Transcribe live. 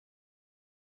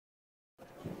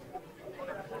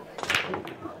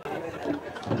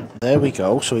There we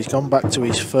go. So he's gone back to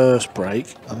his first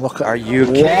break. And look at... Are you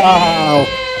kidding? Wow!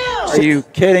 Are you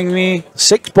kidding me?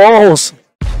 6 balls!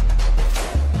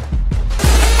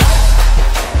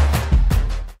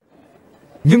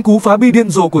 Những cú phá bi điên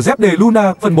rồ của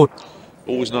Deluna phần 1.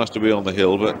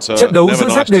 Trận đấu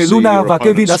giữa Deluna và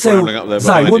Kevin Asel,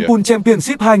 giải World Pool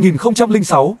Championship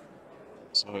 2006.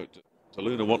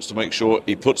 Deluna wants to make sure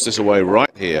he puts this away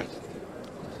right here.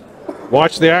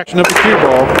 Watch the action of the cue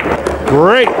ball.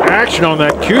 Great action on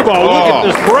that cue ball. Look at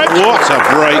this break. What a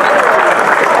break.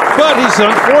 But he's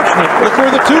unfortunate. Look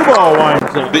where the 2-ball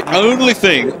winds up. The only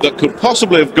thing that could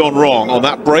possibly have gone wrong on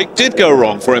that break did go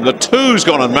wrong for him. The 2's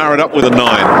gone and married up with a 9.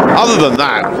 Other than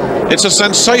that, it's a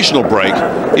sensational break.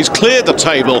 He's cleared the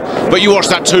table, but you watch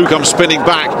that 2 come spinning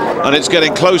back, and it's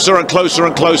getting closer and closer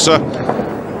and closer,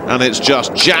 and it's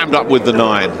just jammed up with the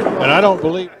 9. And I don't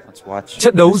believe...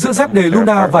 Trận đấu giữa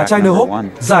Deluna và China Hope,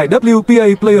 giải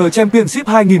WPA Player Championship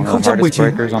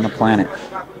 2019.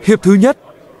 Hiệp thứ nhất.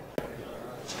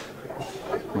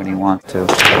 When you want to.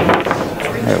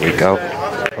 There we go.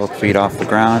 Both feet off the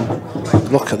ground.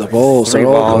 Look at the balls. 3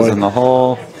 balls in the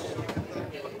hole.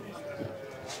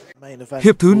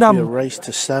 Hiệp thứ 5. A race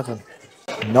to 7,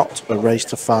 not a race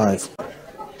to 5.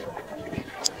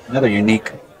 Another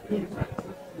unique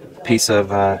piece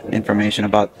of information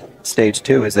about Stage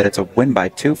 2 is that it's a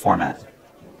win-by-2 format.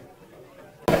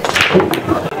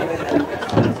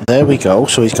 There we go.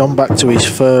 So he's gone back to his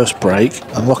first break.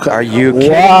 And look at... Are you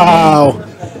kidding Wow! me?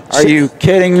 Are you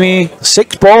kidding me?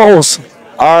 6 balls!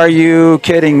 Are you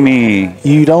kidding me?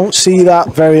 You don't see that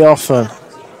very often.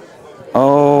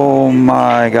 Oh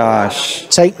my gosh.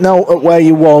 Take note of where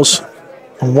you was,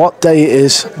 and what day it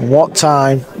is, and what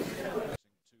time.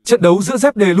 Trận đấu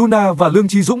giữa Deluna và Lương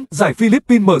Chí Dũng, giải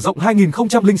Philippines mở rộng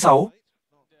 2006.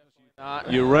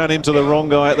 You ran into the wrong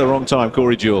guy at the wrong time,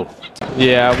 Corey Jewell.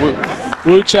 Yeah,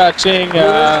 Wu Cha-ching.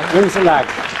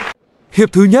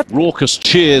 Hiệp thứ nhất. Raucous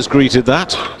cheers greeted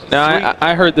that. Now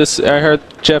I heard this. I heard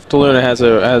Jeff Deluna has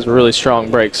a really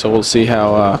strong break, so we'll see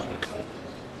how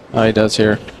he does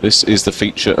here. This is the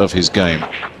feature of his game.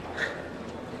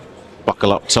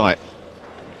 Buckle up tight.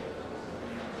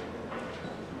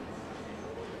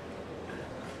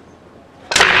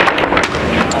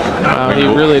 He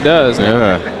really does.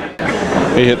 Yeah.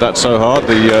 He hit that so hard,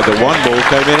 the 1 ball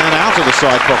came in and out of the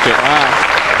side pocket. Wow.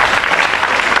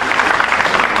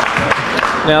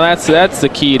 Now that's the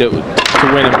key to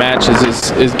winning matches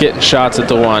is getting shots at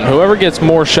the 1. Whoever gets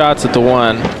more shots at the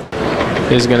 1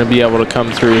 is going to be able to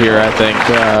come through here, I think.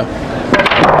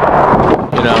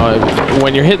 You know,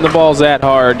 when you're hitting the balls that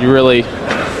hard, you really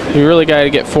got to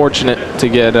get fortunate to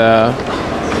get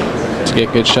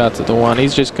good shots at the 1.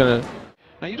 He's just going to...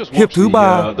 Now you just watch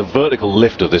the vertical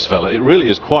lift of this fella. It really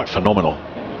is quite phenomenal.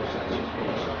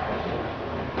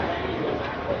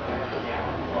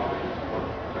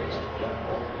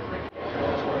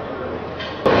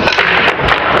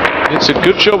 It's a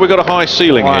good job we've got a high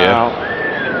ceiling here.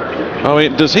 I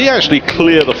mean, does he actually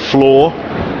clear the floor?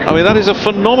 I mean, that is a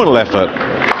phenomenal effort.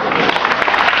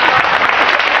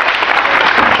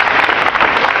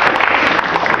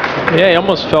 Yeah, he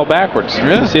almost fell backwards.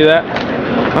 Yeah. You see that?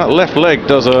 That left leg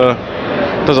does a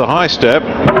high step.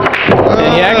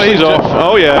 He's off.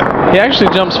 Oh yeah. He actually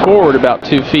jumps forward about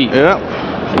 2 feet. Yeah.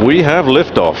 We have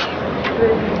liftoff.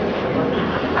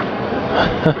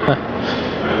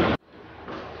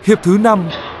 Hiệp thứ 5.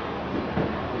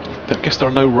 I guess there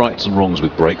are no rights and wrongs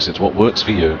with breaks. It's what works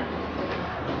for you.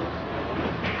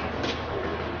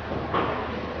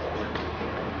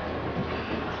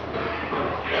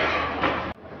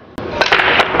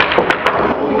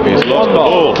 He's lost the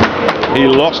ball. He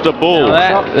lost a ball.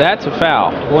 Now that's a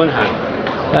foul.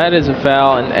 That is a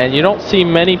foul, and you don't see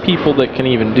many people that can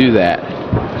even do that.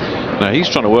 Now he's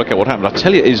trying to work out what happened. I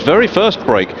tell you, his very first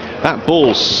break, that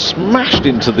ball smashed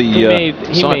into the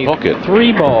side pocket.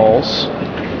 3 balls,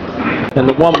 and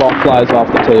the 1 ball flies off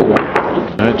the table.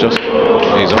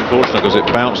 He's unfortunate because it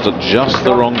bounced at just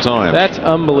the wrong time. That's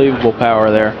unbelievable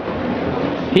power there.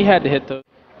 He had to hit those.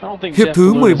 I don't think Jeff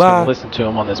Deluna's going to listen to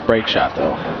him on this break shot,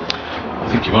 though. I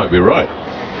think you might be right.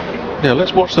 Yeah,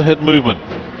 let's watch the head movement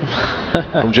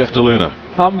from Jeff Deluna.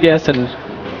 I'm guessing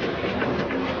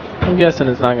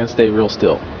it's not going to stay real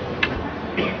still.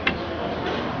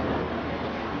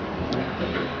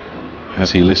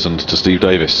 Has he listened to Steve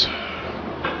Davis?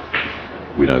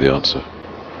 We know the answer.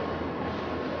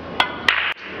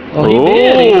 Well, he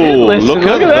did. He did listen. Look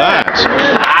at that.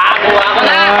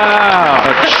 Wow.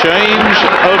 A change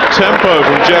of tempo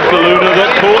from Jeff Deluna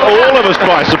that caught all of us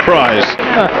by surprise.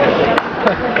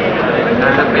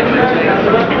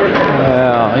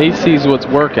 Well, he sees what's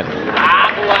working.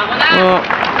 Well,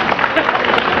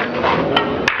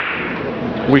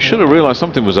 We should have realized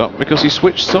something was up because he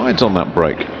switched sides on that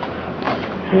break.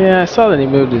 Yeah, I saw that he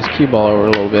moved his cue ball over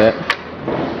a little bit.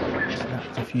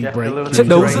 Trận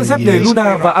đấu giữa Jeff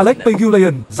Deluna và Alex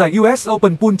Pagulayan, giải US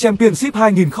Open Pool Championship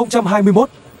 2021.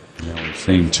 We've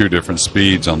seen two different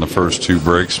speeds on the first two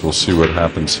breaks. We'll see what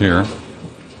happens here.